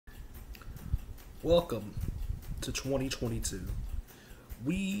Welcome to 2022.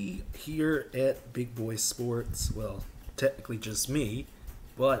 We here at Big Boy Sports, well, technically just me,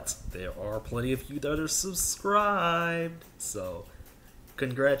 but there are plenty of you that are subscribed. So,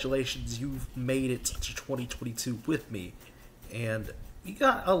 congratulations, you've made it to 2022 with me. And we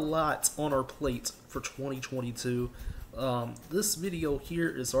got a lot on our plate for 2022. This video here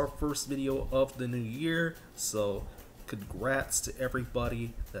is our first video of the new year, so congrats to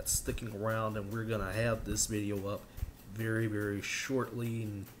everybody that's sticking around, and we're gonna have this video up very shortly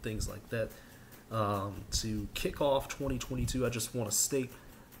and things like that. To kick off 2022, I just want to state,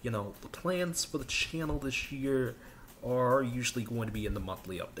 the plans for the channel this year are usually going to be in the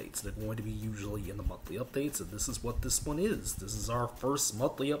monthly updates. They're going to be usually in the monthly updates, and this is what this one is. This is our first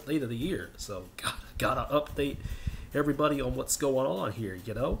monthly update of the year, so gotta update everybody on what's going on here,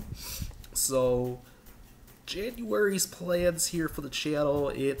 So, January's plans here for the channel,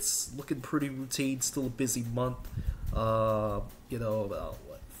 it's looking pretty routine, still a busy month. About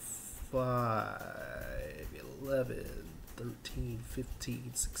what, 5, 11, 13,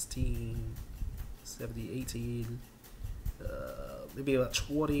 15, 16, 17, 18, maybe about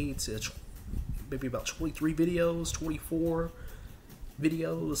 20 to maybe about 23 videos, 24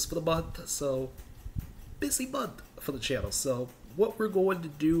 videos for the month. So, busy month for the channel. So, what we're going to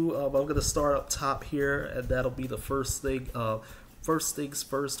do, I'm going to start up top here, and that'll be the first thing. First things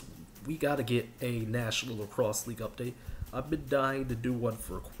first, we got to get a National Lacrosse League update. I've been dying to do one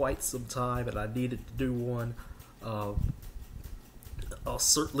for quite some time, and I needed to do one. I'll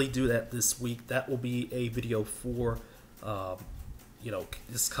certainly do that this week. That will be a video for,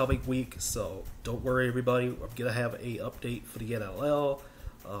 this coming week. So don't worry, everybody. I'm gonna have a update for the NLL.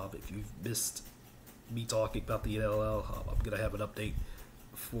 If you've missed me talking about the NLL, I'm gonna have an update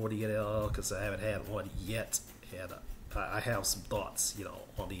for the NLL because I haven't had one yet, and I have some thoughts,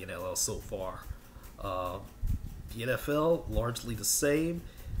 on the NLL so far. The NFL, largely the same.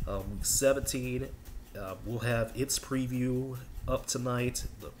 Week 17, we'll have its preview up tonight.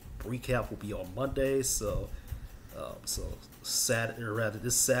 The recap will be on Monday, so Saturday, or rather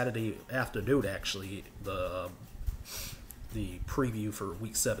this Saturday afternoon, actually, the preview for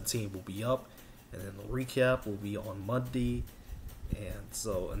Week 17 will be up, and then the recap will be on Monday, and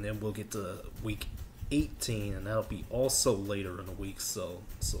then we'll get to Week 18, and that'll be also later in the week. So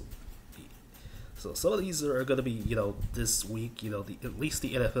some of these are going to be, this week, at least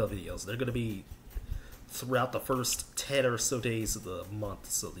the NFL videos, they're going to be throughout the first 10 or so days of the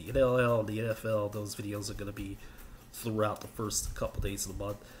month. So the NLL, the NFL, those videos are going to be throughout the first couple days of the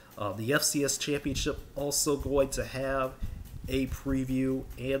month. The FCS Championship also going to have a preview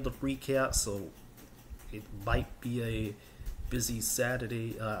and a recap, so it might be a busy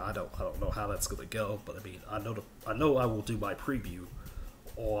Saturday. I don't know how that's going to go, but I mean, I know I will do my preview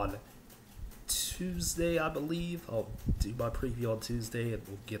on Tuesday, I believe. I'll do my preview on Tuesday, and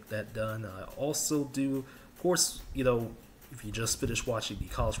we'll get that done. I also do, of course, if you just finished watching the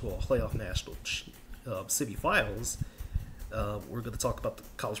College Football Playoff National semifinals, we're going to talk about the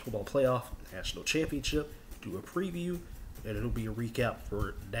College Football Playoff National Championship, do a preview, and it'll be a recap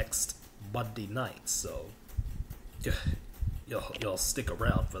for next Monday night. So, y'all stick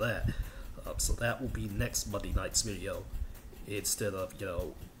around for that. So that will be next Monday night's video instead of,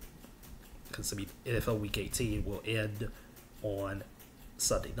 because NFL Week 18 will end on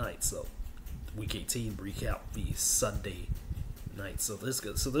Sunday night, so Week 18 recap will be Sunday night. So there's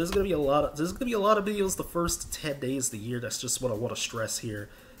gonna be a lot of videos the first 10 days of the year. That's just what I want to stress here.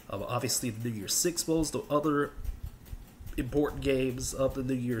 Obviously, the New Year's Six Bowls, the other important games of the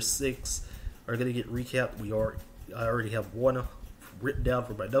New Year's Six are gonna get recapped. I already have one written down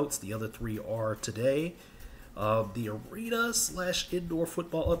for my notes. The other 3 are today. The arena/indoor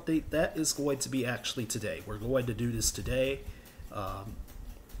football update, that is going to be actually today. We're going to do this today.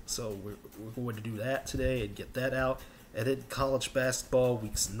 So we're going to do that today and get that out. And then college basketball,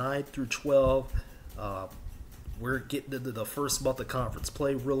 weeks 9 through 12. We're getting into the first month of conference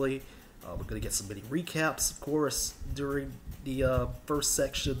play, really. We're going to get some mini recaps, of course, during the first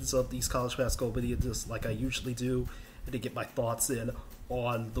sections of these college basketball videos, just like I usually do, and to get my thoughts in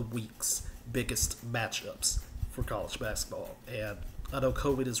on the week's biggest matchups for college basketball. And I know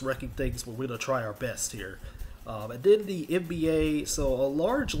COVID is wrecking things, but we're going to try our best here. And then the NBA, so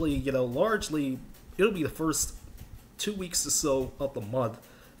largely, it'll be the first 2 weeks or so of the month.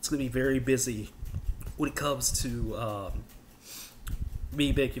 It's going to be very busy when it comes to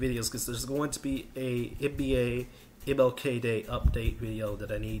me making videos, because there's going to be a NBA MLK Day update video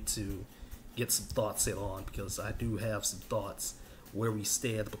that I need to get some thoughts in on, because I do have some thoughts where we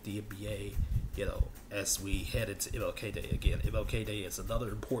stand with the NBA, as we head into MLK Day again. MLK Day is another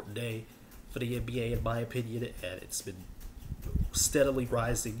important day for the NBA, in my opinion, and it's been steadily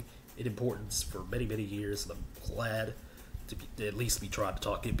rising in importance for many, many years, and I'm glad to at least be trying to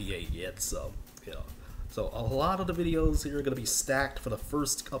talk NBA yet. So, you know, so a lot of the videos here are going to be stacked for the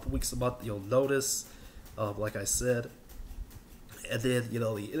first couple weeks of the month. You'll notice, like I said, and then you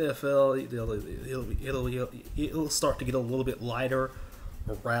know the NFL, you know, it'll start to get a little bit lighter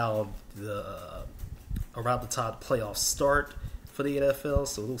around the time the playoffs start for the NFL.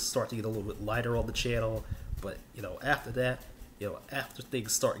 So it'll start to get a little bit lighter on the channel. But you know, after that, you know, after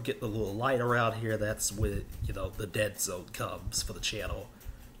things start getting a little light around here, that's when, you know, the dead zone comes for the channel.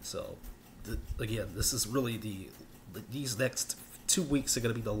 So, again, this is really these next 2 weeks are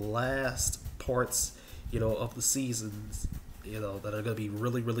going to be the last parts, you know, of the seasons, you know, that are going to be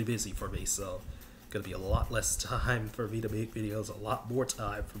really, really busy for me. So, going to be a lot less time for me to make videos, a lot more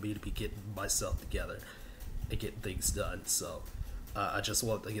time for me to be getting myself together and getting things done. So, I just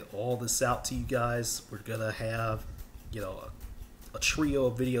want to get all this out to you guys. We're going to have, you know, a trio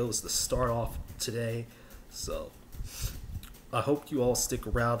of videos to start off today. So I hope you all stick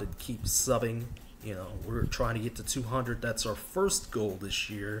around and keep subbing. You know, we're trying to get to 200. That's our first goal this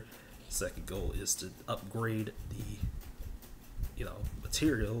year. Second goal is to upgrade the, you know,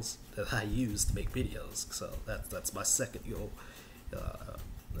 materials that I use to make videos. So that's my second goal.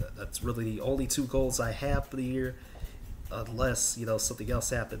 That's really the only two goals I have for the year, unless, you know, something else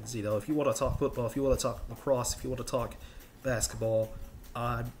happens. You know, if you want to talk football, if you want to talk lacrosse, if you want to talk basketball,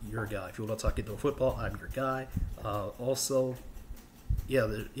 I'm your guy. If you want to talk indoor football, I'm your guy. Also,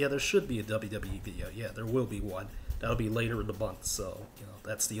 there should be a WWE video. Yeah, there will be one. That'll be later in the month. So, you know,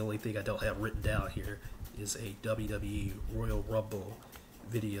 that's the only thing I don't have written down here is a WWE Royal Rumble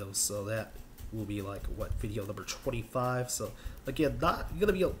video. So that will be like, what, video number 25. So again, not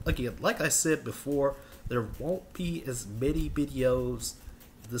gonna be again, like I said before, there won't be as many videos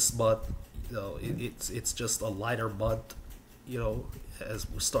this month. You know, it's just a lighter month, you know, as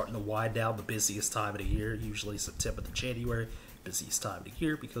we're starting to wind down the busiest time of the year, usually September to January, busiest time of the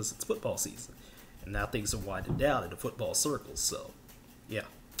year because it's football season. And now things are winding down in the football circles. So, yeah.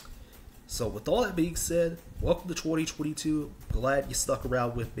 So with all that being said, welcome to 2022. Glad you stuck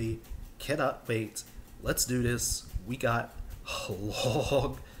around with me. Cannot wait. Let's do this. We got a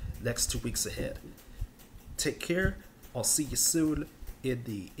long next 2 weeks ahead. Take care. I'll see you soon in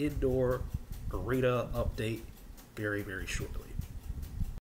the indoor arena update very, very shortly.